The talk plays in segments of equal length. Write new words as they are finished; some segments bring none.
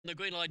The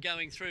green light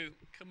going through.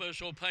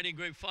 Commercial Painting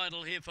Group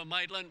final here for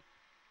Maitland.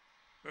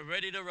 We're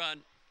ready to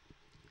run.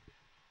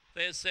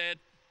 They're set.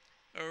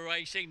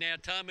 Racing now.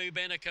 Tamu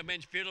Benner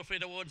commenced beautifully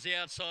towards the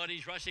outside.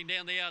 He's rushing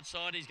down the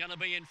outside. He's going to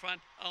be in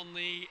front on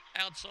the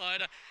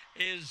outside.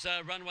 Is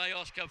Runway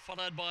Oscar,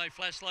 followed by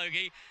Flash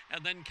Logie,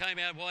 and then came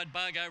out wide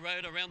Bargo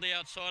Road around the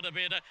outside a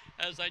bit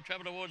as they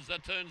travel towards the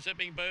turn.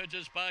 Zipping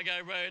Burgess,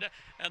 Bargo Road,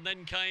 and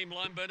then came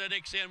Lime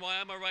Benedictsi and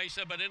Wyoming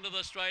Racer, but into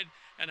the straight.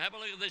 And have a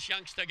look at this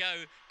youngster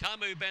go.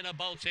 Tamu Benner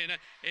bolts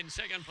in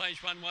second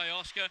place. Runway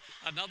Oscar,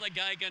 another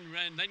Gagan,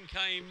 and then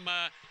came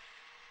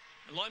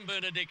Lime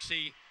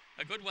Benedictsi.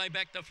 A good way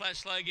back to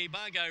Flash Logie,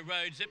 Bargo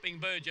Road, Zipping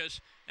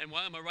Burgess, and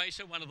Wyoming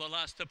Racer, one of the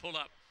last to pull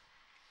up.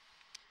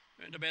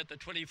 Around about the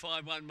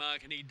 25-1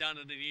 mark, and he done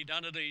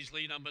it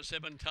easily. Number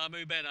 7,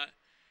 Tamu Benner.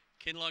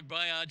 Kinloch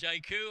Bray,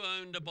 RJQ,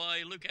 owned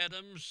by Luke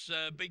Adams,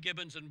 B.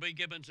 Gibbons, and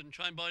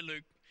trained by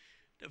Luke.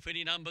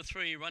 Defeating number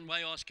 3,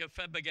 Runway Oscar,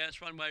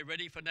 Fabregas, runway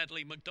ready for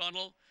Natalie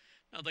McDonald.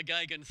 Another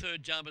Gagan,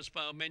 third, Jarvis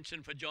Bale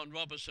mentioned for John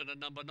Robertson, and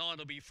number 9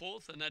 will be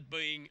fourth, and that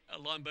being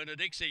Lime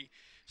Benedictsi.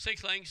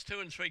 6 lengths, 2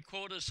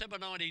 3/4,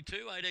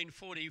 7.92,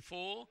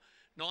 18.44.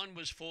 9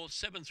 was fourth,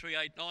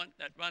 7.389.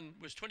 That run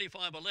was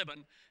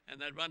 25.11,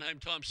 and that run home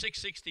time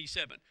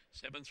 6.67.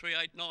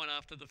 7.389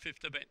 after the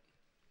fifth event.